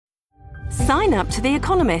Sign up to The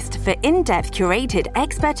Economist for in-depth curated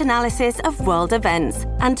expert analysis of world events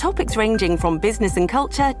and topics ranging from business and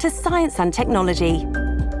culture to science and technology.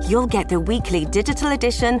 You'll get the weekly digital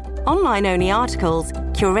edition, online-only articles,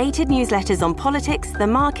 curated newsletters on politics, the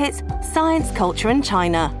markets, science, culture and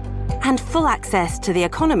China, and full access to The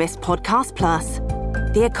Economist Podcast Plus.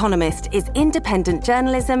 The Economist is independent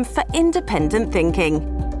journalism for independent thinking.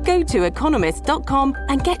 Go to economist.com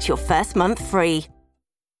and get your first month free.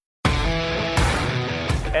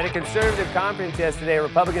 At a conservative conference yesterday,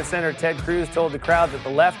 Republican Senator Ted Cruz told the crowd that the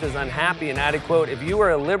left is unhappy and added, quote, if you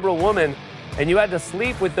were a liberal woman and you had to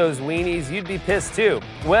sleep with those weenies, you'd be pissed too.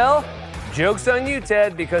 Well, joke's on you,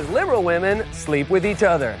 Ted, because liberal women sleep with each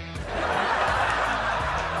other.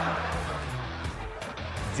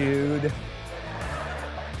 Dude.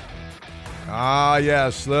 Ah,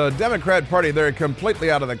 yes, the Democrat Party, they're completely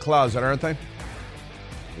out of the closet, aren't they?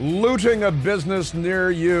 Looting a business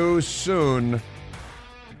near you soon.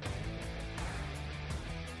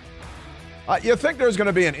 You think there's going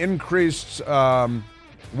to be an increased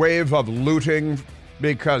wave of looting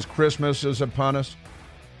because Christmas is upon us?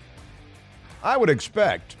 I would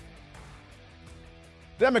expect.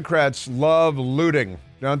 Democrats love looting,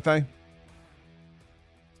 don't they?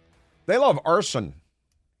 They love arson.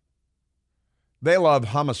 They love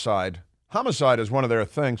homicide. Homicide is one of their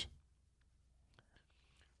things.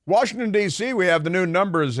 Washington, D.C., we have the new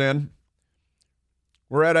numbers in.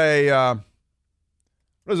 We're at a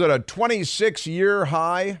 26-year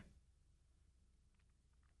high?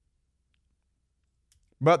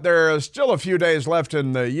 But there are still a few days left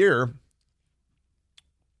in the year.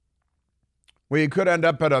 We could end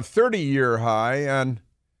up at a 30-year high. And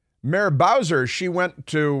Mayor Bowser, she went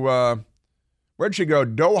to, where'd she go,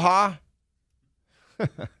 Doha?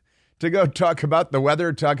 To go talk about the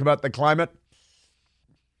weather, talk about the climate.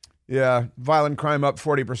 Yeah, violent crime up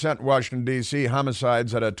 40% in Washington, D.C.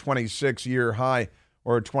 Homicides at a 26-year high.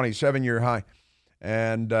 Or a 27-year high.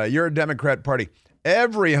 And you're a Democrat Party.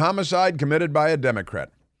 Every homicide committed by a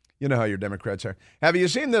Democrat. You know how your Democrats are. Have you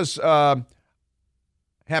seen this? Happy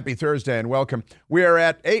Thursday and welcome. We are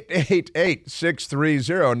at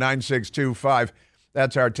 888-630-9625.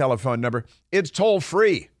 That's our telephone number. It's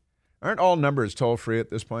toll-free. Aren't all numbers toll-free at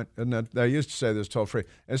this point? Isn't it? They used to say this toll-free.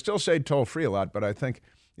 I still say toll-free a lot, but I think,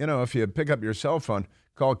 if you pick up your cell phone,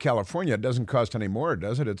 call California, it doesn't cost any more,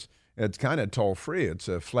 does it? It's kind of toll-free. It's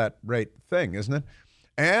a flat rate thing, isn't it?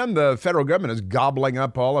 And the federal government is gobbling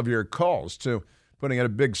up all of your calls, too, putting in a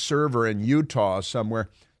big server in Utah somewhere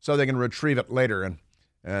so they can retrieve it later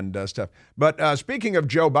and stuff. But speaking of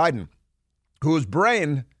Joe Biden, whose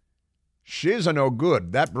brain, she's a no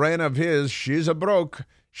good. That brain of his, she's a broke.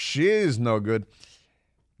 She's no good.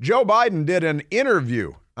 Joe Biden did an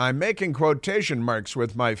interview. I'm making quotation marks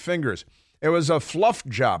with my fingers. It was a fluff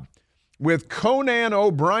job. With Conan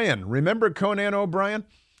O'Brien. Remember Conan O'Brien?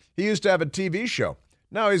 He used to have a TV show.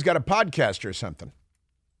 Now he's got a podcast or something.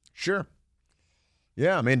 Sure.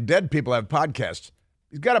 Yeah, dead people have podcasts.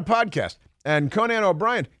 He's got a podcast. And Conan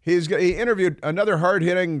O'Brien, he interviewed another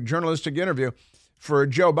hard-hitting journalistic interview for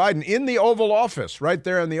Joe Biden in the Oval Office, right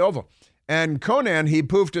there in the Oval. And Conan, he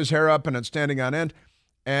poofed his hair up and it's standing on end.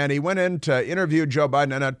 And he went in to interview Joe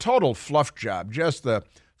Biden in a total fluff job, just the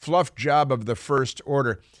fluff job of the first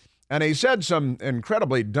order. And he said some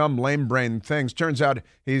incredibly dumb, lame-brain things. Turns out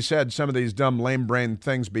he said some of these dumb, lame-brain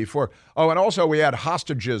things before. Oh, and also we had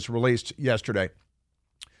hostages released yesterday.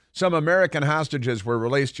 Some American hostages were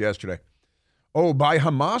released yesterday. Oh, by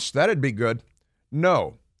Hamas? That'd be good.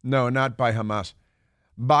 No, not by Hamas.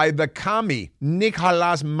 By the commie,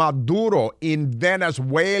 Nicolás Maduro in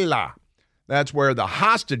Venezuela. That's where the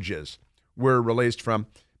hostages were released from,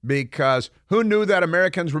 because who knew that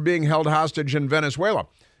Americans were being held hostage in Venezuela?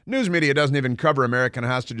 News media doesn't even cover American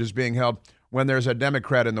hostages being held when there's a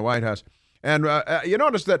Democrat in the White House. And you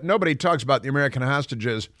notice that nobody talks about the American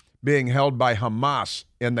hostages being held by Hamas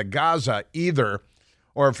in the Gaza either,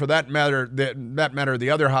 or for that matter, the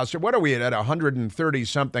other hostage. What are we at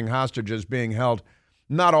 130-something hostages being held?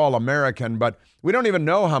 Not all American, but we don't even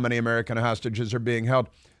know how many American hostages are being held.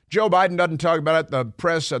 Joe Biden doesn't talk about it. The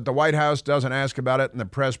press at the White House doesn't ask about it in the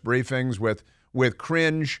press briefings with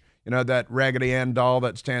cringe. That Raggedy Ann doll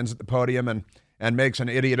that stands at the podium and makes an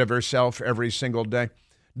idiot of herself every single day.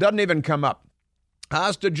 Doesn't even come up.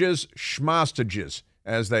 Hostages, schmostages,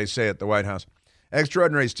 as they say at the White House.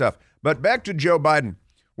 Extraordinary stuff. But back to Joe Biden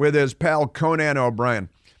with his pal Conan O'Brien.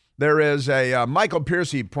 There is Michael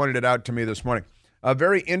Piercy pointed it out to me this morning. A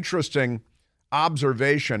very interesting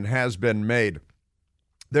observation has been made.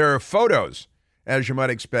 There are photos, as you might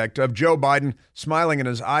expect, of Joe Biden smiling, and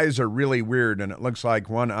his eyes are really weird, and it looks like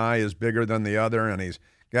one eye is bigger than the other, and he's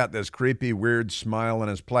got this creepy, weird smile, and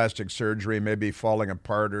his plastic surgery may be falling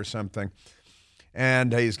apart or something.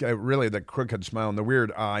 And he's got really the crooked smile and the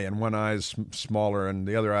weird eye, and one eye's smaller and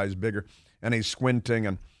the other eye's bigger. And he's squinting,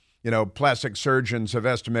 and, plastic surgeons have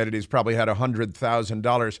estimated he's probably had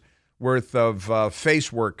 $100,000 worth of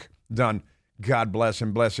face work done. God bless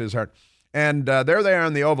him, bless his heart. And there they are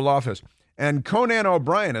in the Oval Office. And Conan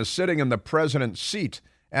O'Brien is sitting in the president's seat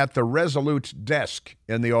at the Resolute desk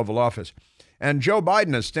in the Oval Office. And Joe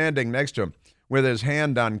Biden is standing next to him with his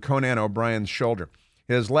hand on Conan O'Brien's shoulder,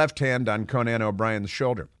 his left hand on Conan O'Brien's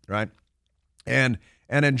shoulder, right? And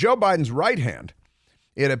in Joe Biden's right hand,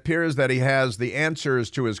 it appears that he has the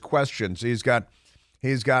answers to his questions. He's got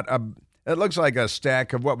it looks like a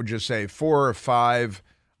stack of, what would you say, 4 or 5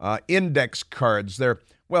 index cards. They're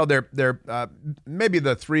maybe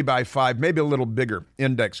the 3x5, maybe a little bigger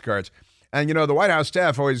index cards. And, the White House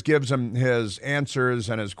staff always gives him his answers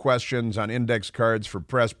and his questions on index cards for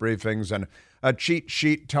press briefings, and a cheat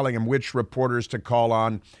sheet telling him which reporters to call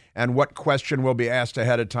on and what question will be asked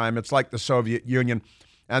ahead of time. It's like the Soviet Union.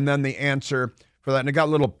 And then the answer for that. And it got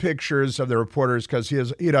little pictures of the reporters because he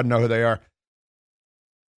doesn't know who they are.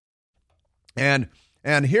 And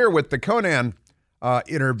here with the Conan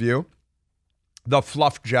interview, the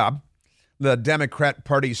fluff job, the Democrat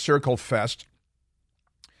Party circle fest,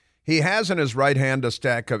 he has in his right hand a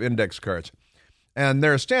stack of index cards. And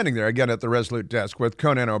they're standing there again at the Resolute desk with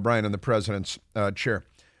Conan O'Brien in the president's chair.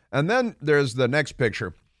 And then there's the next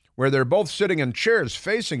picture where they're both sitting in chairs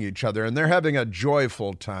facing each other, and they're having a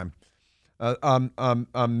joyful time,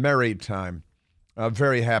 a merry time, a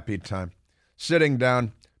very happy time, sitting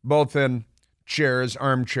down, both in chairs,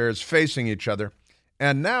 armchairs, facing each other.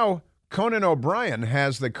 And now Conan O'Brien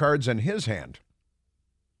has the cards in his hand.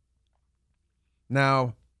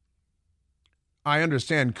 Now, I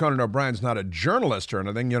understand Conan O'Brien's not a journalist or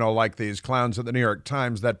anything, like these clowns at the New York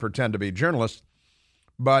Times that pretend to be journalists.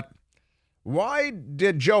 But why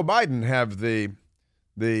did Joe Biden have the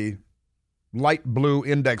light blue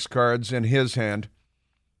index cards in his hand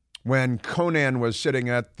when Conan was sitting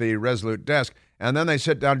at the Resolute desk? And then they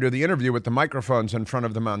sit down to do the interview with the microphones in front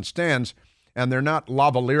of them on stands, and they're not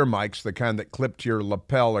lavalier mics, the kind that clip to your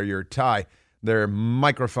lapel or your tie. They're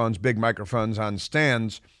microphones, big microphones on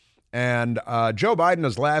stands. And Joe Biden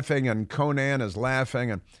is laughing, and Conan is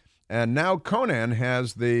laughing, and now Conan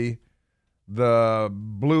has the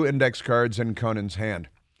blue index cards in Conan's hand,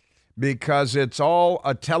 because it's all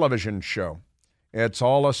a television show. It's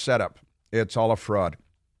all a setup. It's all a fraud.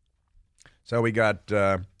 So we got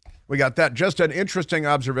that. Just an interesting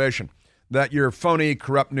observation that your phony,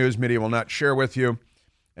 corrupt news media will not share with you.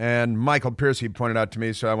 And Michael Piercy pointed out to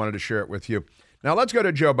me, so I wanted to share it with you. Now let's go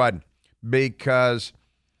to Joe Biden, because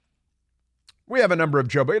we have a number of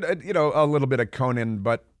Joe Biden, a little bit of Conan,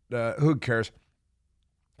 but who cares?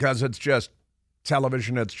 Because it's just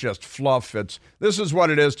television. It's just fluff. This is what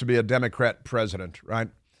it is to be a Democrat president, right?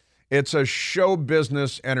 It's a show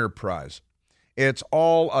business enterprise. It's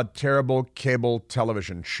all a terrible cable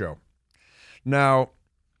television show. Now,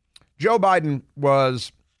 Joe Biden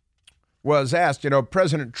was asked,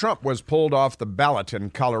 President Trump was pulled off the ballot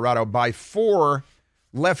in Colorado by 4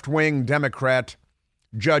 left-wing Democrat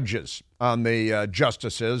judges on the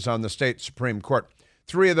justices on the state Supreme Court.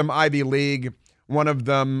 3 of them Ivy League, one of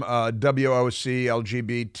them WOC,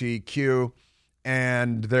 LGBTQ,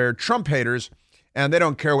 and they're Trump haters, and they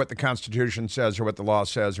don't care what the Constitution says or what the law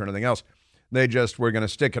says or anything else. They just, we're going to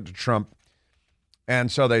stick it to Trump.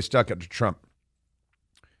 And so they stuck it to Trump.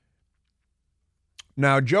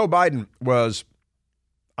 Now, Joe Biden was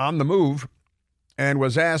on the move and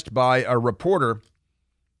was asked by a reporter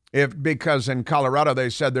because in Colorado they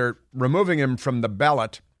said they're removing him from the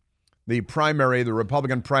ballot, the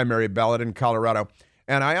Republican primary ballot in Colorado.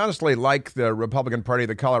 And I honestly like the Republican Party,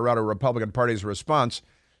 the Colorado Republican Party's response,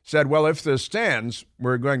 said, well, if this stands,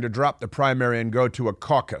 we're going to drop the primary and go to a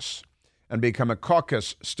caucus and become a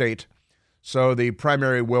caucus state. So the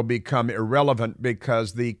primary will become irrelevant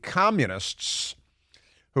because the communists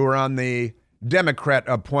who are on the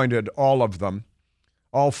Democrat-appointed,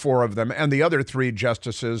 all 4 of them, and the other 3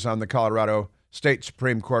 justices on the Colorado State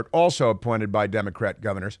Supreme Court, also appointed by Democrat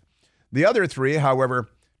governors. The other 3, however,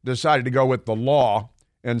 decided to go with the law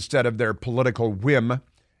instead of their political whim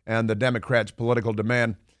and the Democrats' political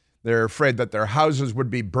demand. They're afraid that their houses would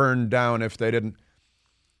be burned down if they didn't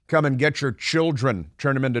come and get your children,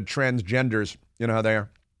 turn them into transgenders. You know how they are.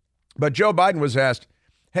 But Joe Biden was asked,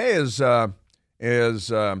 hey, is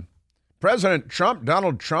President Trump,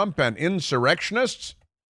 Donald Trump, an insurrectionist?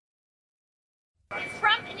 Is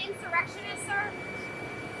Trump an insurrectionist, sir?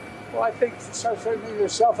 Well, I think certainly they're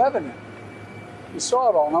self-evident. You saw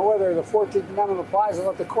it all. Now, whether the 14th Amendment applies, I'll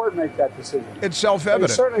let the court make that decision. It's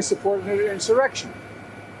self-evident. He certainly supported an insurrection.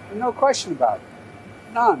 There's no question about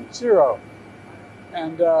it. None. Zero.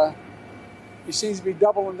 And he seems to be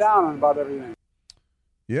doubling down on about everything.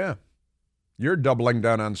 Yeah. You're doubling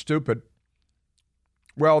down on stupid.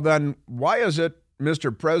 Well, then, why is it,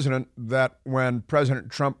 Mr. President, that when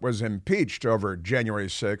President Trump was impeached over January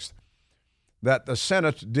 6th, that the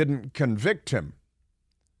Senate didn't convict him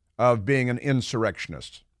of being an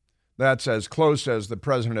insurrectionist? That's as close as the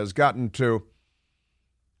president has gotten to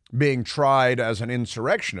being tried as an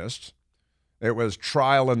insurrectionist. It was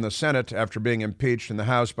trial in the Senate after being impeached in the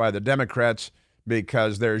House by the Democrats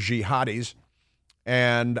because they're jihadis.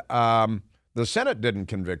 And the Senate didn't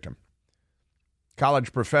convict him. Law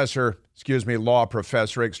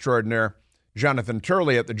professor extraordinaire Jonathan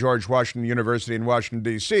Turley at the George Washington University in Washington,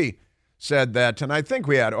 D.C. said that, and I think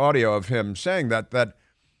we had audio of him saying that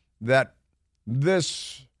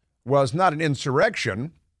this was not an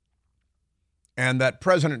insurrection and that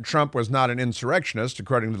President Trump was not an insurrectionist,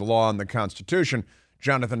 according to the law and the Constitution.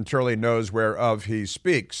 Jonathan Turley knows whereof he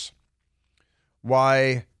speaks.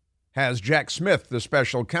 Why has Jack Smith, the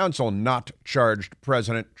special counsel, not charged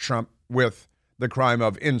President Trump with the crime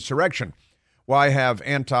of insurrection? Why have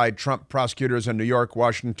anti-Trump prosecutors in New York,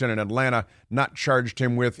 Washington, and Atlanta not charged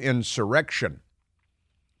him with insurrection?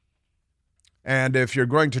 And if you're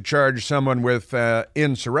going to charge someone with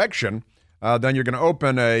insurrection, then you're going to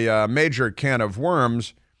open a major can of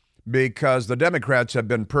worms, because the Democrats have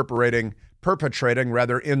been perpetrating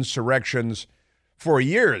insurrections for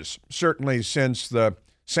years, certainly since the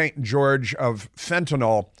St. George of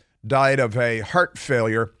fentanyl died of a heart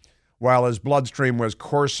failure while his bloodstream was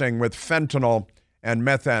coursing with fentanyl and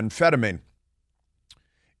methamphetamine.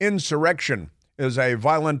 Insurrection is a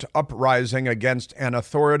violent uprising against an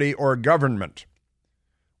authority or government.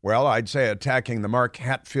 Well, I'd say attacking the Mark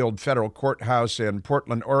Hatfield Federal Courthouse in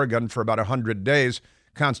Portland, Oregon for about 100 days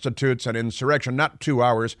constitutes an insurrection. Not 2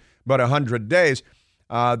 hours, but 100 days.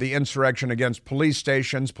 The insurrection against police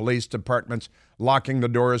stations, police departments, locking the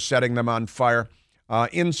doors, setting them on fire.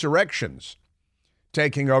 Insurrections,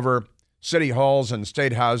 taking over city halls and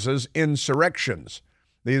state houses, insurrections.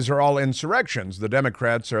 These are all insurrections. The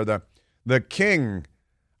Democrats are the king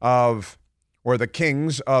of, or the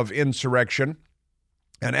kings of insurrection,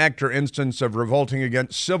 an act or instance of revolting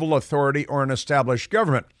against civil authority or an established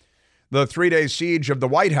government. The 3-day siege of the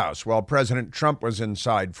White House while President Trump was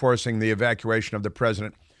inside, forcing the evacuation of the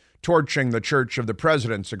president, torching the Church of the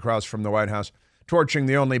Presidents across from the White House, torching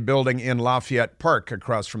the only building in Lafayette Park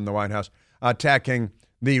across from the White House, attacking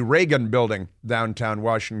the Reagan Building, downtown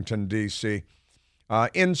Washington, D.C.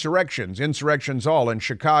 Insurrections all in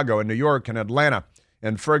Chicago and New York and Atlanta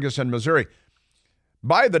and Ferguson, Missouri.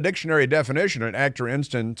 By the dictionary definition, an act or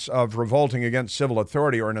instance of revolting against civil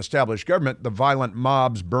authority or an established government, the violent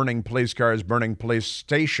mobs burning police cars, burning police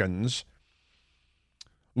stations,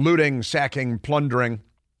 looting, sacking, plundering,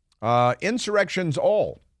 insurrections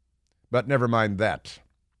all. But never mind that.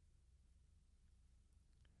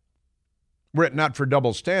 Were it not for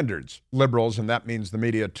double standards, liberals, and that means the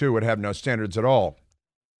media too, would have no standards at all.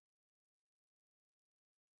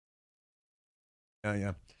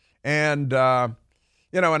 Yeah. And, and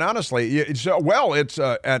honestly,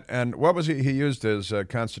 and what was he used his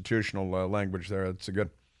constitutional language there.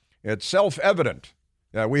 It's self-evident.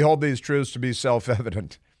 We hold these truths to be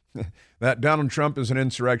self-evident that Donald Trump is an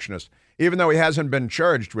insurrectionist, even though he hasn't been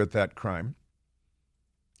charged with that crime.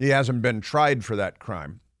 He hasn't been tried for that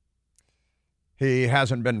crime. He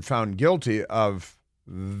hasn't been found guilty of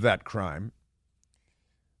that crime.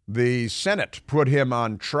 The Senate put him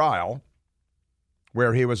on trial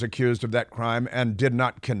where he was accused of that crime and did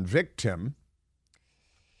not convict him.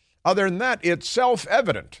 Other than that, it's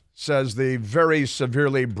self-evident, says the very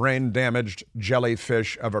severely brain-damaged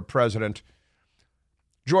jellyfish of a president,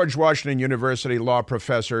 George Washington University law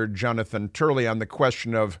professor Jonathan Turley, on the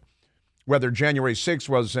question of whether January 6th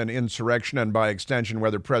was an insurrection and by extension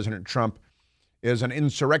whether President Trump is an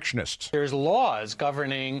insurrectionist. There's laws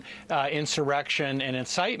governing insurrection and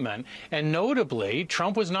incitement, and notably,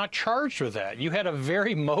 Trump was not charged with that. You had a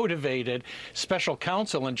very motivated special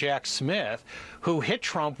counsel in Jack Smith who hit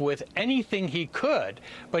Trump with anything he could,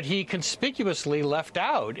 but he conspicuously left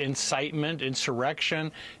out incitement,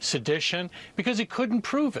 insurrection, sedition, because he couldn't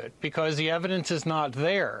prove it, because the evidence is not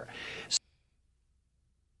there.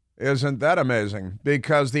 Isn't that amazing?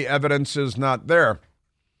 Because the evidence is not there.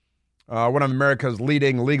 One of America's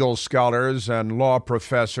leading legal scholars and law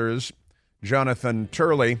professors, Jonathan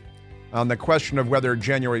Turley, on the question of whether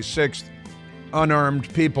January 6th,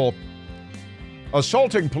 unarmed people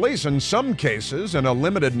assaulting police in some cases, in a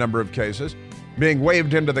limited number of cases, being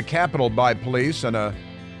waved into the Capitol by police in a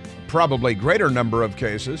probably greater number of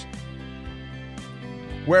cases.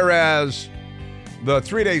 Whereas the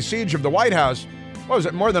 3-day siege of the White House, what was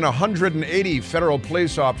it, more than 180 federal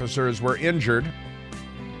police officers were injured.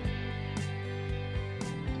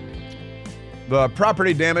 The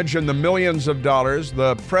property damage in the millions of dollars,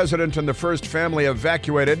 the president and the first family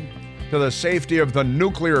evacuated to the safety of the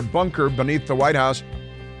nuclear bunker beneath the White House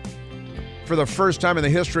for the first time in the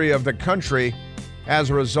history of the country as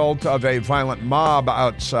a result of a violent mob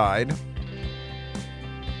outside.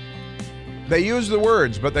 They use the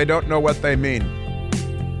words, but they don't know what they mean.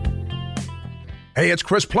 Hey, it's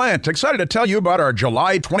Chris Plant, excited to tell you about our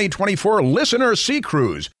July 2024 Listener Sea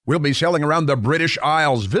Cruise. We'll be sailing around the British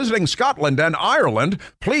Isles, visiting Scotland and Ireland.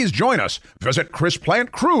 Please join us. Visit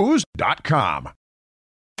ChrisPlantCruise.com.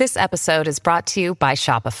 This episode is brought to you by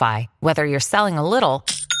Shopify. Whether you're selling a little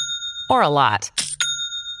or a lot,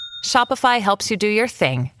 Shopify helps you do your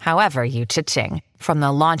thing, however you cha-ching. From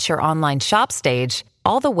the launch your online shop stage,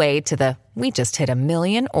 all the way to the we just hit 1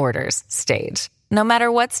 million orders stage. No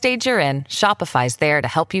matter what stage you're in, Shopify's there to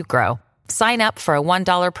help you grow. Sign up for a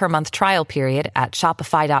 $1 per month trial period at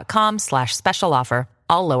shopify.com/special offer,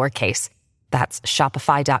 all lowercase. That's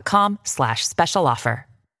shopify.com/special offer.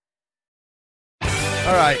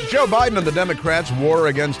 All right, Joe Biden and the Democrats' war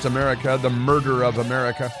against America, the murder of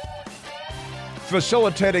America,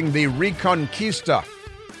 facilitating the Reconquista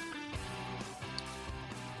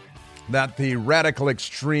that the radical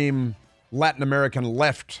extreme Latin American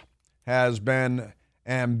left has been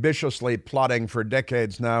ambitiously plotting for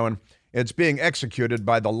decades now, and it's being executed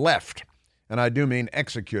by the left. And I do mean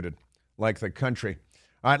executed, like the country.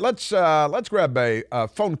 All right, let's grab a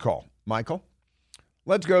phone call, Michael.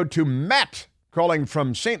 Let's go to Matt, calling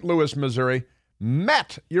from St. Louis, Missouri.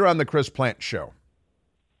 Matt, you're on the Chris Plant Show.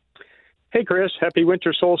 Hey, Chris. Happy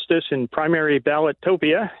winter solstice in primary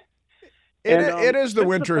ballotopia. It is the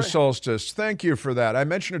winter solstice. Thank you for that. I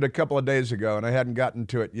mentioned it a couple of days ago, and I hadn't gotten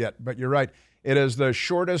to it yet. But you're right. It is the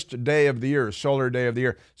shortest day of the year, solar day of the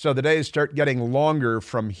year. So the days start getting longer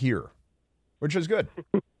from here, which is good.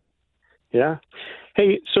 Yeah.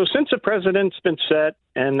 Hey, so since the president's been set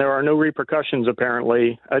and there are no repercussions,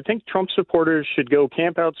 apparently, I think Trump supporters should go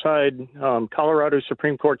camp outside Colorado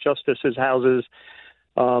Supreme Court justices' houses,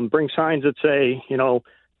 bring signs that say,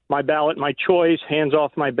 my ballot, my choice, hands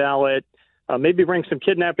off my ballot. Maybe bring some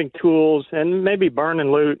kidnapping tools and maybe burn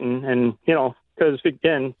and loot and because,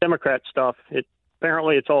 again, Democrat stuff,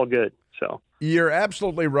 apparently it's all good. So you're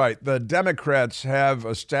absolutely right. The Democrats have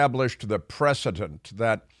established the precedent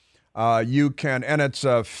that you can, and it's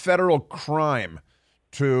a federal crime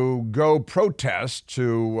to go protest,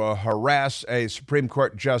 to harass a Supreme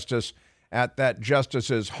Court justice at that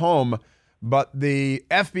justice's home. But the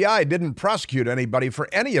FBI didn't prosecute anybody for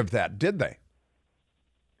any of that, did they?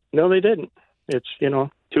 No, they didn't. It's,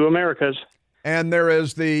 two Americas. And there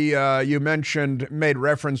is you made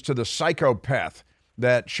reference to the psychopath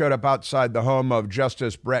that showed up outside the home of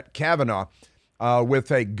Justice Brett Kavanaugh with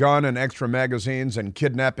a gun and extra magazines and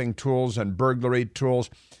kidnapping tools and burglary tools.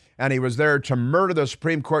 And he was there to murder the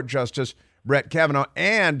Supreme Court Justice Brett Kavanaugh,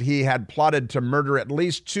 and he had plotted to murder at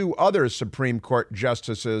least 2 other Supreme Court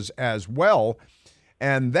justices as well.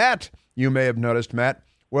 And that, you may have noticed, Matt,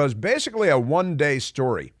 was basically a one-day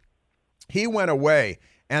story. He went away,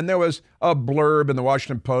 and there was a blurb in the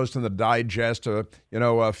Washington Post and the Digest, a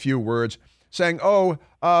few words saying,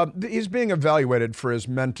 he's being evaluated for his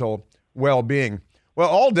mental well-being. Well,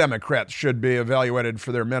 all Democrats should be evaluated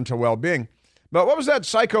for their mental well-being. But what was that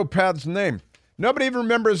psychopath's name? Nobody even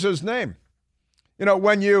remembers his name.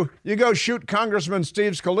 When you go shoot Congressman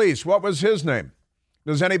Steve Scalise, what was his name?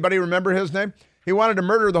 Does anybody remember his name? He wanted to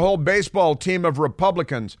murder the whole baseball team of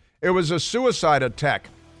Republicans. It was a suicide attack.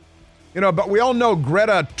 But we all know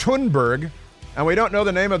Greta Thunberg, and we don't know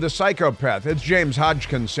the name of the psychopath. It's James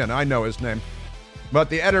Hodgkinson. I know his name. But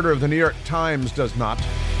the editor of the New York Times does not.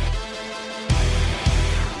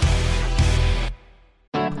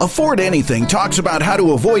 Afford Anything talks about how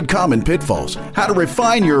to avoid common pitfalls, how to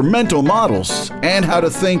refine your mental models, and how to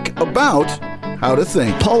think about how to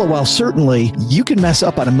think. Paula, while certainly you can mess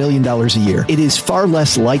up on $1 million a year, it is far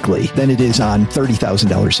less likely than it is on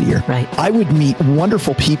 $30,000 a year. Right. I would meet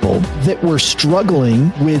wonderful people that were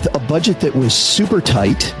struggling with a budget that was super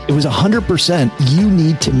tight. It was 100%. You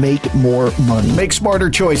need to make more money. Make smarter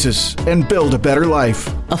choices and build a better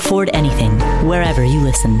life. Afford Anything, wherever you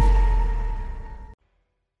listen.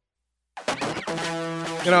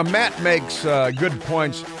 Matt makes good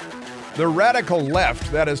points. The radical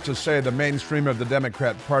left, that is to say the mainstream of the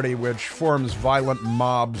Democrat Party, which forms violent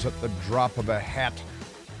mobs at the drop of a hat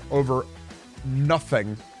over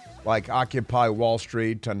nothing, like Occupy Wall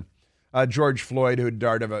Street and George Floyd, who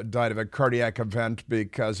died of a cardiac event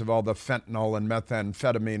because of all the fentanyl and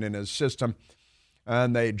methamphetamine in his system.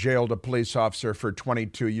 And they jailed a police officer for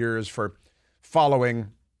 22 years for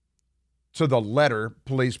following to the letter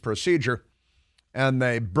police procedure. And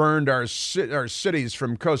they burned our cities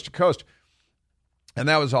from coast to coast. And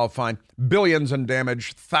that was all fine. Billions in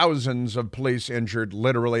damage, thousands of police injured,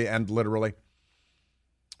 literally. And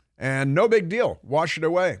no big deal. Wash it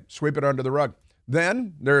away. Sweep it under the rug.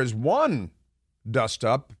 Then there's one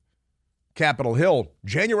dust-up, Capitol Hill,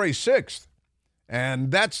 January 6th.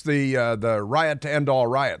 And that's the riot to end all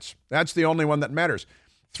riots. That's the only one that matters.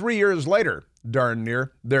 3 years later, darn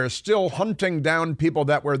near, they're still hunting down people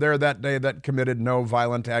that were there that day that committed no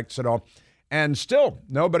violent acts at all. And still,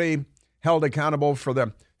 nobody held accountable for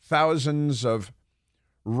the thousands of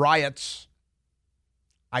riots.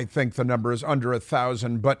 I think the number is under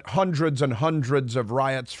 1,000, but hundreds and hundreds of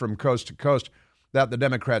riots from coast to coast that the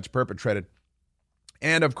Democrats perpetrated.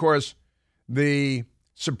 And, of course, the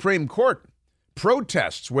Supreme Court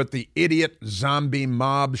protests with the idiot zombie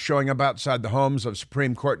mob showing up outside the homes of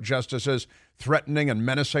Supreme Court justices, threatening and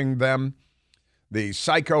menacing them. The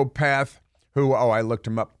psychopath who, I looked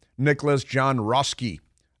him up, Nicholas John Roski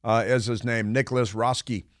is his name, Nicholas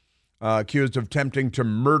Roski, accused of attempting to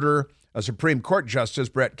murder a Supreme Court Justice,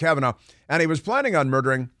 Brett Kavanaugh, and he was planning on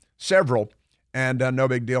murdering several, and no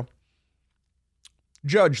big deal.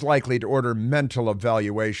 Judge likely to order mental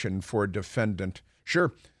evaluation for defendant.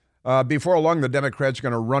 Sure, before long, the Democrats are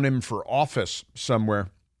going to run him for office somewhere.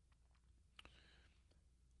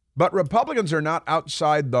 But Republicans are not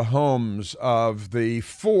outside the homes of the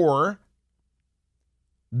 4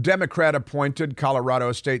 Democrat-appointed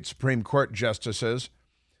Colorado State Supreme Court justices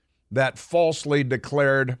that falsely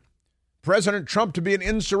declared President Trump to be an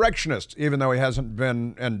insurrectionist, even though he hasn't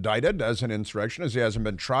been indicted as an insurrectionist. He hasn't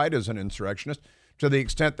been tried as an insurrectionist, to the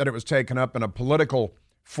extent that it was taken up in a political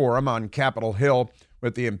forum on Capitol Hill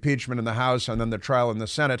with the impeachment in the House and then the trial in the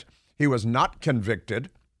Senate. He was not convicted.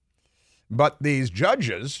 But these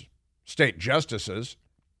judges, state justices,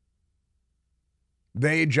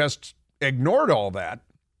 they just ignored all that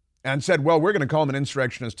and said, well, we're going to call him an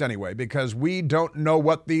insurrectionist anyway because we don't know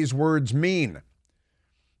what these words mean.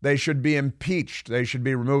 They should be impeached. They should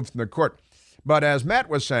be removed from the court. But as Matt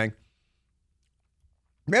was saying,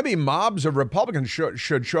 maybe mobs of Republicans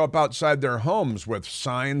should show up outside their homes with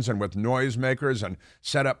signs and with noisemakers and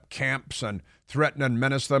set up camps and threaten and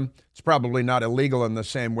menace them. It's probably not illegal in the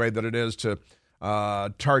same way that it is to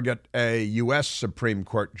target a U.S. Supreme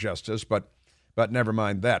Court justice, but never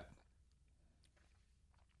mind that.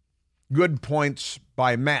 Good points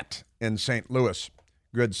by Matt in St. Louis.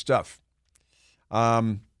 Good stuff.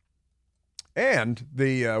 And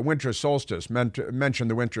the winter solstice, mentioned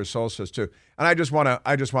the winter solstice too. And I just want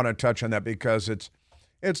to touch on that because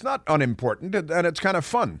it's not unimportant and it's kind of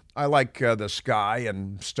fun. I like the sky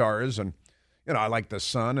and stars and, I like the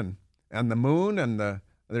sun and the moon and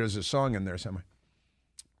there's a song in there somewhere.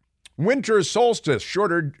 Winter solstice,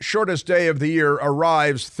 shortest day of the year,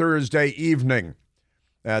 arrives Thursday evening.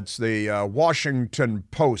 That's the Washington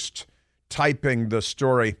Post typing the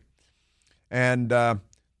story. And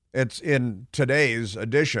it's in today's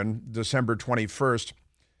edition, December 21st,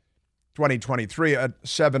 2023 at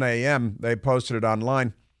 7 a.m. They posted it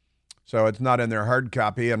online. So it's not in their hard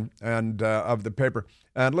copy and of the paper.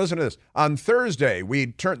 And listen to this. On Thursday,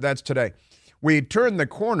 that's today, we turn the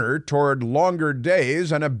corner toward longer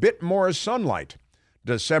days and a bit more sunlight.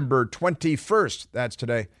 December 21st, that's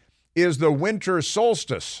today, is the winter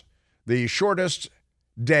solstice, the shortest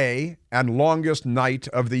day and longest night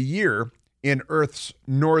of the year in Earth's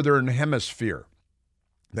northern hemisphere.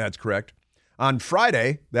 That's correct. On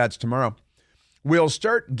Friday, that's tomorrow, we'll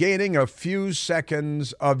start gaining a few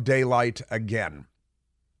seconds of daylight again.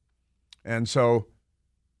 And so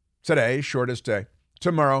today, shortest day.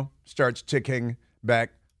 Tomorrow starts ticking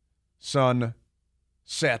back. Sun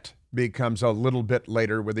set becomes a little bit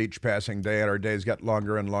later with each passing day, and our days get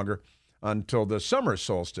longer and longer until the summer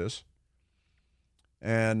solstice.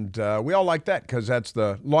 And we all like that because that's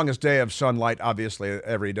the longest day of sunlight. Obviously,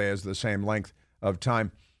 every day is the same length of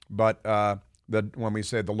time. But when we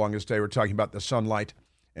say the longest day, we're talking about the sunlight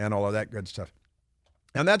and all of that good stuff.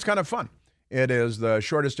 And that's kind of fun. It is the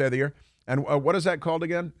shortest day of the year. And what is that called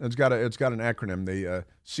again? It's got an acronym, the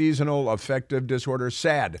Seasonal Affective Disorder,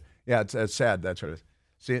 SAD. Yeah, it's SAD, that's what it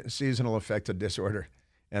is. Seasonal Affective Disorder.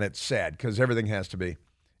 And it's SAD because everything has to be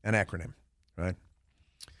an acronym, right?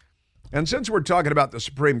 And since we're talking about the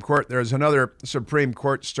Supreme Court, there's another Supreme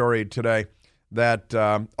Court story today that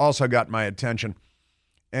also got my attention.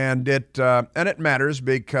 And it matters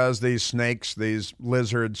because these snakes, these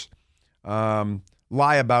lizards,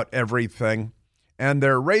 lie about everything. And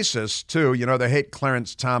they're racist, too. You know, they hate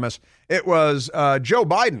Clarence Thomas. It was Joe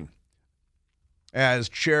Biden, as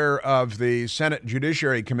chair of the Senate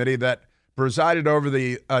Judiciary Committee, that presided over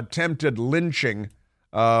the attempted lynching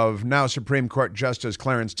of now Supreme Court Justice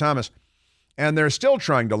Clarence Thomas. And they're still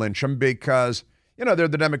trying to lynch him because, you know, they're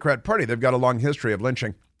the Democrat Party. They've got a long history of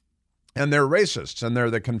lynching. And they're racists, and they're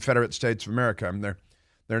the Confederate States of America, and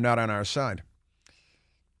they're not on our side.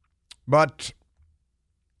 But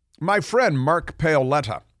my friend Mark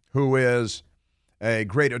Paoletta, who is a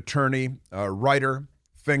great attorney, a writer,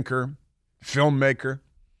 thinker, filmmaker,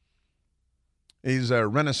 he's a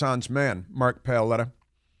Renaissance man, Mark Paoletta.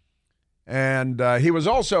 And he was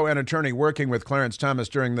also an attorney working with Clarence Thomas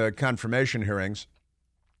during the confirmation hearings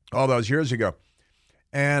all those years ago.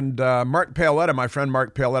 And Mark Paoletta, my friend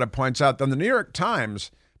Mark Paoletta, points out that the New York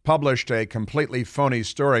Times published a completely phony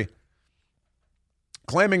story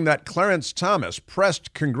claiming that Clarence Thomas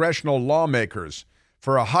pressed congressional lawmakers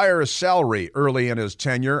for a higher salary early in his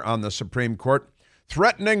tenure on the Supreme Court,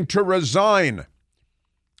 threatening to resign.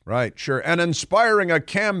 Right, sure. And inspiring a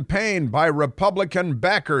campaign by Republican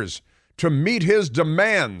backers to meet his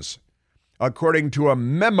demands, according to a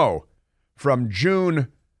memo from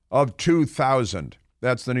June of 2000.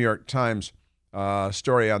 That's the New York Times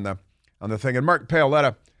story on the thing. And Mark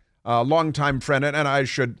Paoletta, a longtime friend, and I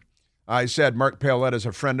said Mark Paoletta is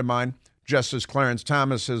a friend of mine. Justice Clarence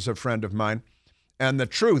Thomas is a friend of mine. And the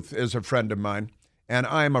truth is a friend of mine. And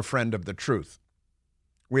I'm a friend of the truth.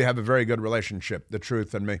 We have a very good relationship, the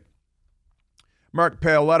truth and me. Mark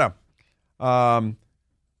Paoletta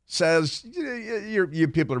says, you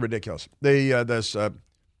people are ridiculous. This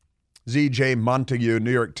Z.J. Montague,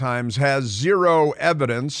 New York Times, has zero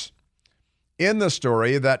evidence in the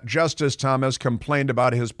story that Justice Thomas complained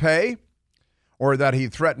about his pay or that he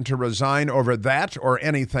threatened to resign over that or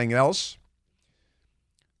anything else.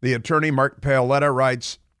 The attorney, Mark Paoletta,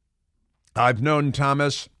 writes, I've known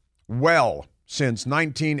Thomas well since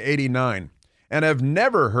 1989 and have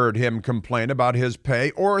never heard him complain about his pay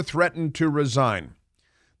or threaten to resign.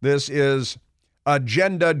 This is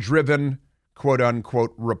agenda-driven,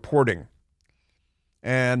 quote-unquote, reporting.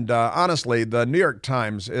 And honestly, the New York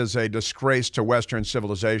Times is a disgrace to Western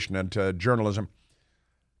civilization and to journalism.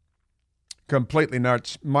 Completely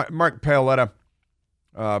nuts. Mark Paoletta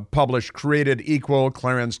published Created Equal,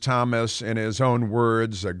 Clarence Thomas, in his own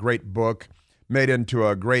words, a great book, made into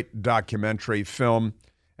a great documentary film,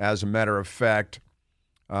 as a matter of fact.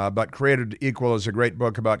 But Created Equal is a great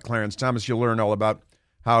book about Clarence Thomas. You'll learn all about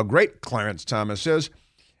how great Clarence Thomas is,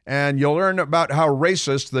 and you'll learn about how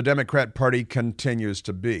racist the Democrat Party continues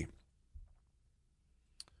to be.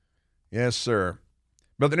 Yes, sir.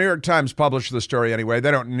 But the New York Times published the story anyway.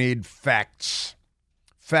 They don't need facts.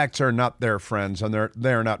 Facts are not their friends, and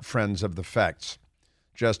they're not friends of the facts.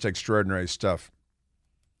 Just extraordinary stuff.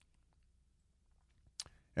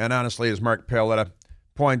 And honestly, as Mark Paoletta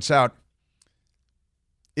points out,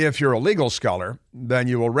 if you're a legal scholar, then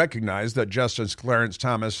you will recognize that Justice Clarence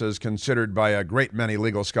Thomas is considered by a great many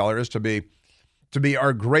legal scholars to be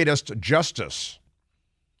our greatest justice.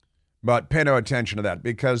 But pay no attention to that,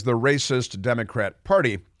 because the racist Democrat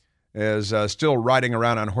Party is still riding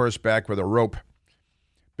around on horseback with a rope,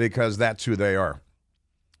 because that's who they are.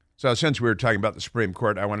 So since we were talking about the Supreme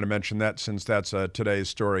Court, I wanted to mention that, since that's today's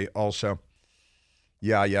story also.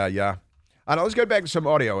 Yeah. And let's get back to some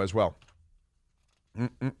audio as well.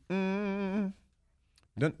 Dun,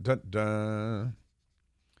 dun, dun.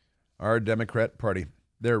 Our Democrat Party,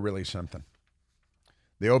 they're really something.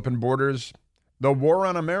 The open borders, the war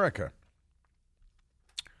on America.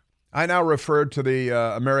 I now refer to the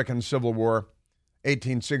American Civil War,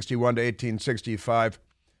 1861 to 1865,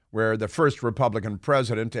 where the first Republican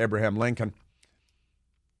president, Abraham Lincoln,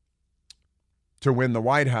 to win the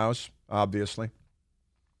White House, obviously,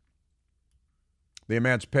 the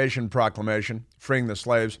Emancipation Proclamation, freeing the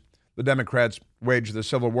slaves, the Democrats waged the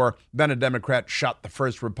Civil War. Then a Democrat shot the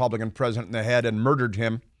first Republican president in the head and murdered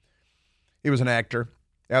him. He was an actor.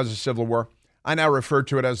 That was a Civil War. I now refer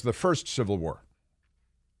to it as the First Civil War.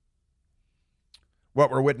 What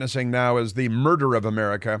we're witnessing now is the murder of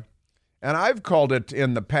America. And I've called it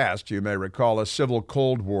in the past, you may recall, a civil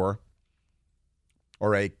Cold War,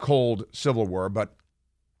 or a cold Civil War, but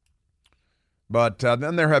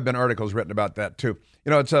then there have been articles written about that too.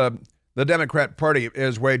 You know, it's the Democrat Party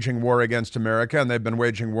is waging war against America, and they've been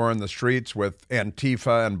waging war in the streets with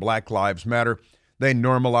Antifa and Black Lives Matter. They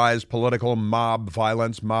normalized political mob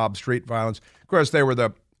violence, mob street violence. Of course, they were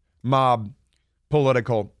the mob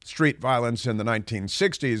political street violence in the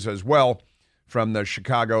 1960s as well, from the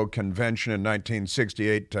Chicago Convention in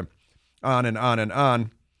 1968 to on and on and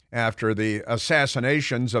on after the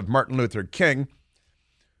assassinations of Martin Luther King,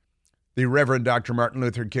 the Reverend Dr. Martin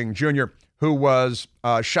Luther King Jr., who was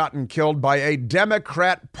shot and killed by a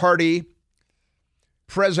Democrat Party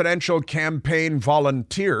presidential campaign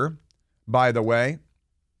volunteer, by the way.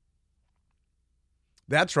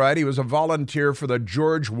 That's right, he was a volunteer for the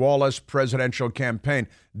George Wallace presidential campaign.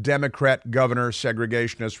 Democrat governor,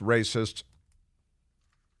 segregationist, racist.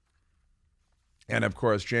 And of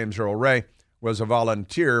course, James Earl Ray was a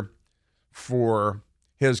volunteer for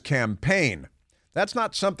his campaign. That's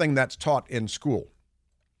not something that's taught in school.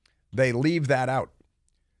 They leave that out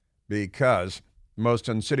because the most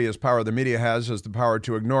insidious power the media has is the power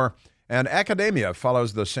to ignore. And academia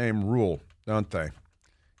follows the same rule, don't they?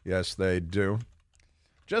 Yes, they do.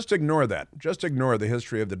 Just ignore that. Just ignore the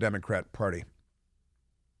history of the Democrat Party.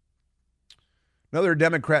 Another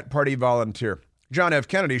Democrat Party volunteer. John F.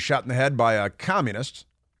 Kennedy shot in the head by a communist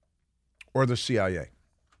or the CIA.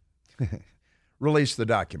 Release the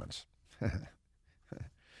documents.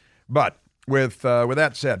 But with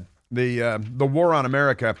that said, the war on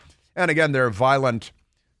America, and again, they're violent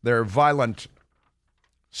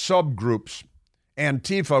subgroups.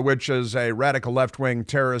 Antifa, which is a radical left-wing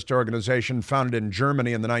terrorist organization founded in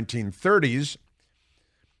Germany in the 1930s,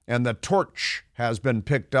 and the torch has been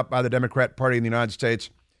picked up by the Democrat Party in the United States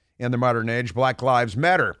in the modern age. Black Lives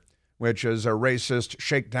Matter, which is a racist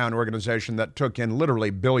shakedown organization that took in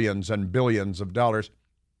literally billions and billions of dollars.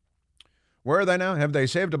 Where are they now? Have they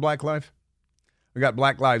saved a black life? We got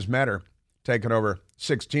Black Lives Matter taking over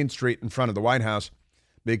 16th Street in front of the White House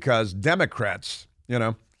because Democrats,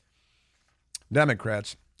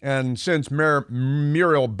 and since Mayor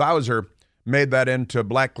Muriel Bowser made that into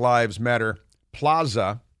Black Lives Matter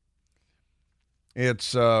Plaza,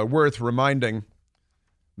 it's worth reminding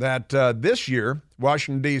that this year,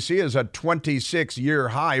 Washington, D.C. is a 26-year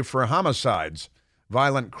high for homicides.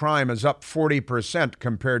 Violent crime is up 40%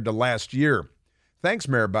 compared to last year. Thanks,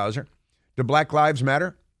 Mayor Bowser. Do Black Lives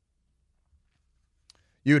matter?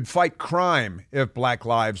 You'd fight crime if Black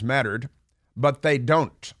Lives mattered, but they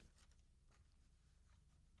don't.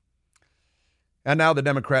 And now the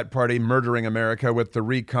Democrat Party murdering America with the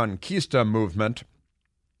Reconquista movement.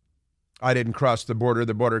 I didn't cross the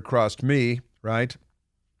border crossed me, right?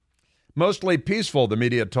 Mostly peaceful, the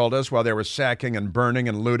media told us, while they were sacking and burning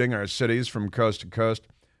and looting our cities from coast to coast.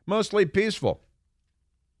 Mostly peaceful.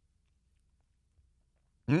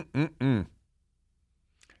 And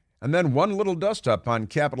then one little dust-up on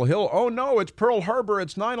Capitol Hill. Oh, no, it's Pearl Harbor.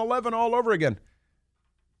 It's 9/11 all over again.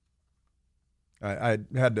 I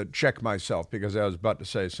had to check myself because I was about to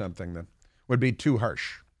say something that would be too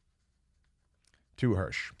harsh. Too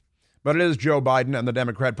harsh. But it is Joe Biden and the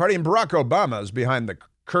Democrat Party, and Barack Obama is behind the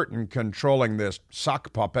curtain controlling this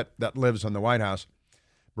sock puppet that lives in the White House.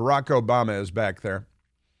 Barack Obama is back there.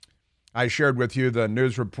 I shared with you the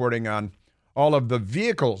news reporting on all of the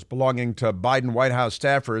vehicles belonging to Biden White House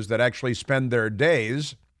staffers that actually spend their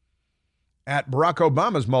days at Barack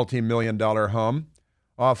Obama's multi-million-dollar home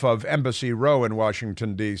off of Embassy Row in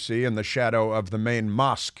Washington, D.C., in the shadow of the main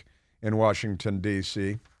mosque in Washington,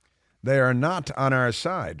 D.C. They are not on our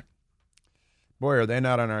side. Boy, are they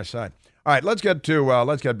not on our side. All right, let's get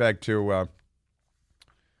back to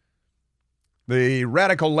the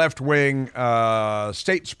radical left-wing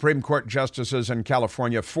state Supreme Court justices in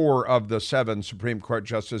California. 4 of the 7 Supreme Court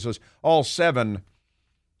justices, all 7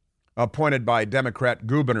 appointed by Democrat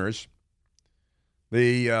governors.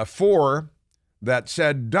 The 4 that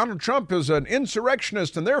said Donald Trump is an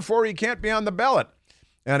insurrectionist and therefore he can't be on the ballot.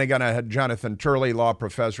 And again, I had Jonathan Turley, law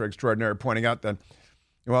professor extraordinaire, pointing out that,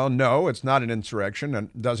 well, no, it's not an insurrection and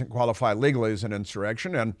doesn't qualify legally as an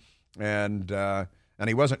insurrection. And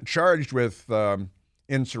he wasn't charged with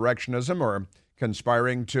insurrectionism or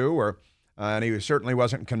conspiring to, and he certainly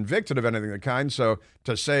wasn't convicted of anything of the kind. So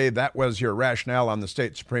to say that was your rationale on the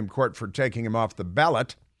state Supreme Court for taking him off the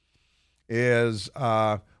ballot is,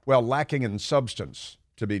 lacking in substance,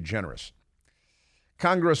 to be generous.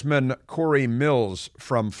 Congressman Corey Mills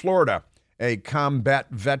from Florida, a combat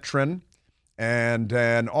veteran and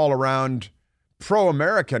an all-around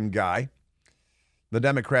pro-American guy. The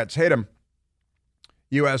Democrats hate him.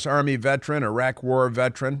 U.S. Army veteran, Iraq War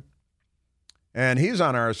veteran, and he's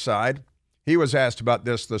on our side. He was asked about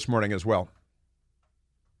this morning as well.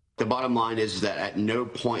 The bottom line is that at no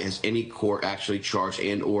point has any court actually charged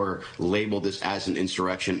and or labeled this as an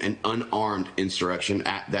insurrection, an unarmed insurrection.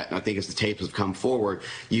 At that, I think as the tapes have come forward,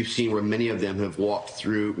 you've seen where many of them have walked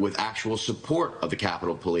through with actual support of the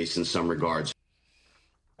Capitol Police in some regards.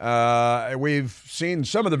 We've seen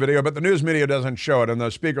some of the video, but the news media doesn't show it. And the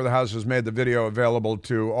Speaker of the House has made the video available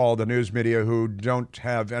to all the news media who don't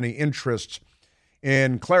have any interest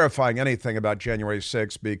in clarifying anything about January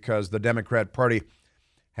 6th, because the Democrat Party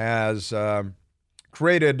has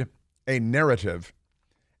created a narrative,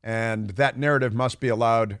 and that narrative must be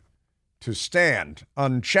allowed to stand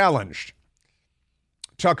unchallenged.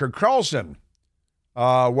 Tucker Carlson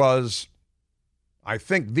was, I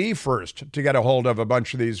think, the first to get a hold of a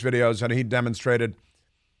bunch of these videos, and he demonstrated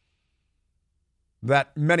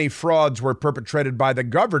that many frauds were perpetrated by the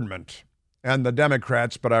government and the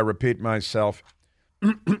Democrats, but I repeat myself,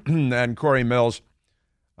 and Corey Mills,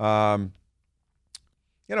 a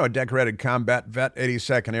decorated combat vet,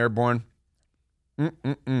 82nd Airborne.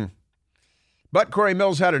 But Corey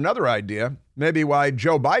Mills had another idea, maybe why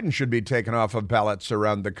Joe Biden should be taken off of ballots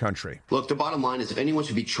around the country. Look, the bottom line is if anyone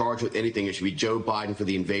should be charged with anything, it should be Joe Biden for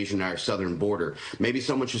the invasion of our southern border. Maybe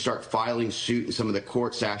someone should start filing suit in some of the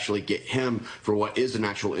courts to actually get him for what is an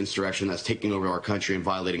actual insurrection that's taking over our country and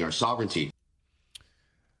violating our sovereignty.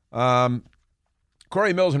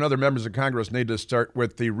 Corey Mills and other members of Congress need to start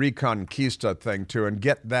with the Reconquista thing, too, and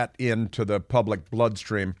get that into the public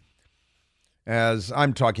bloodstream, as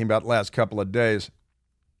I'm talking about last couple of days.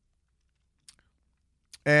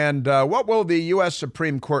 And what will the U.S.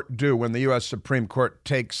 Supreme Court do when the U.S. Supreme Court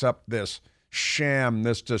takes up this sham,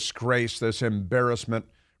 this disgrace, this embarrassment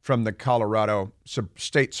from the Colorado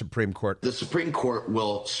State Supreme Court? The Supreme Court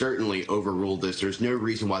will certainly overrule this. There's no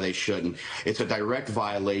reason why they shouldn't. It's a direct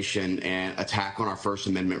violation and attack on our First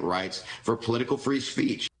Amendment rights for political free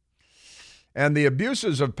speech. And the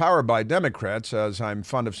abuses of power by Democrats, as I'm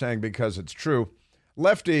fond of saying because it's true,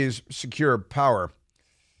 lefties secure power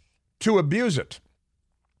to abuse it.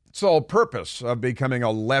 It's the whole purpose of becoming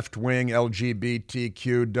a left-wing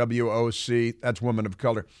LGBTQ WOC, that's woman of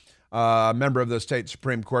color, member of the state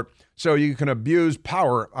Supreme Court, so you can abuse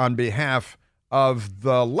power on behalf of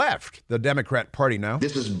the left, the Democrat Party now.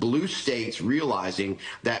 This is blue states realizing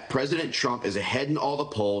that President Trump is ahead in all the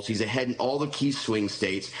polls. He's ahead in all the key swing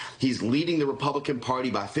states. He's leading the Republican Party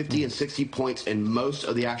by 50 and 60 points in most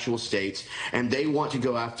of the actual states. And they want to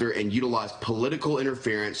go after and utilize political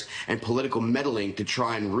interference and political meddling to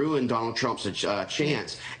try and ruin Donald Trump's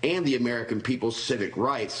chance and the American people's civic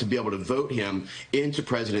rights to be able to vote him into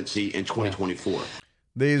presidency in 2024.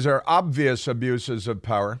 These are obvious abuses of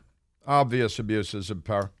power.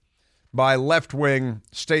 By left-wing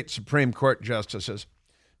state Supreme Court justices,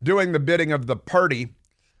 doing the bidding of the party,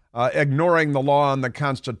 ignoring the law and the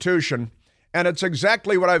Constitution. And it's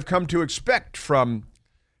exactly what I've come to expect from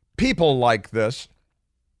people like this.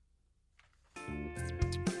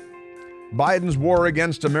 Biden's war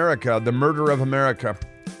against America, the murder of America.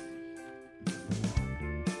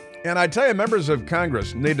 And I tell you, members of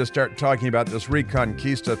Congress need to start talking about this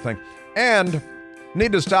Reconquista thing. And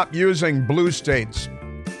need to stop using blue states.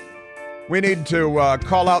 We need to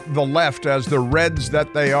call out the left as the reds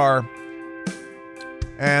that they are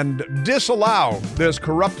and disallow this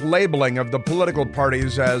corrupt labeling of the political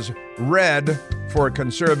parties as red for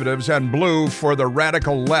conservatives and blue for the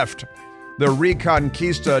radical left, the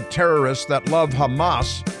Reconquista terrorists that love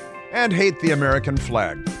Hamas and hate the American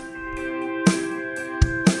flag.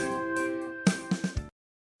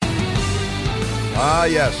 Ah,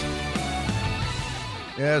 yes.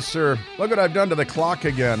 Yes, sir. Look what I've done to the clock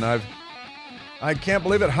again. I can't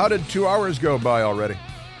believe it. How did 2 hours go by already?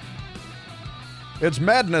 It's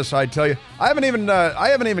madness, I tell you. I haven't even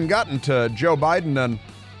gotten to Joe Biden and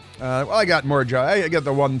I got more Joe. I get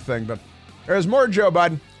the one thing, but there's more Joe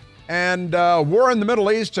Biden and war in the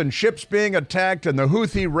Middle East and ships being attacked and the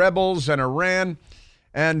Houthi rebels and Iran,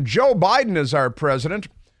 and Joe Biden is our president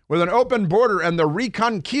with an open border and the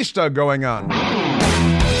Reconquista going on.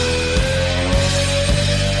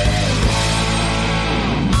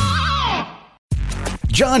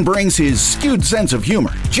 John brings his skewed sense of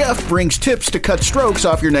humor. Jeff brings tips to cut strokes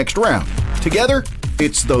off your next round. Together,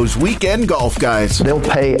 it's those weekend golf guys. They'll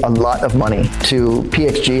pay a lot of money to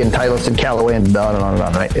PXG and Titleist and Callaway and on and on and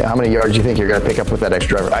on, right? How many yards do you think you're going to pick up with that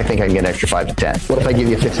extra driver? I think I can get an extra 5 to 10. What if I give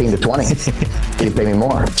you 15 to 20? Can you pay me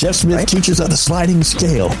more? Jeff Smith teaches on a sliding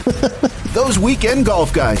scale. Those Weekend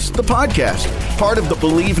Golf Guys, the podcast, part of the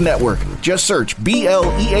Believe Network. Just search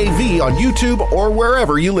BLEAV on YouTube or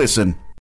wherever you listen.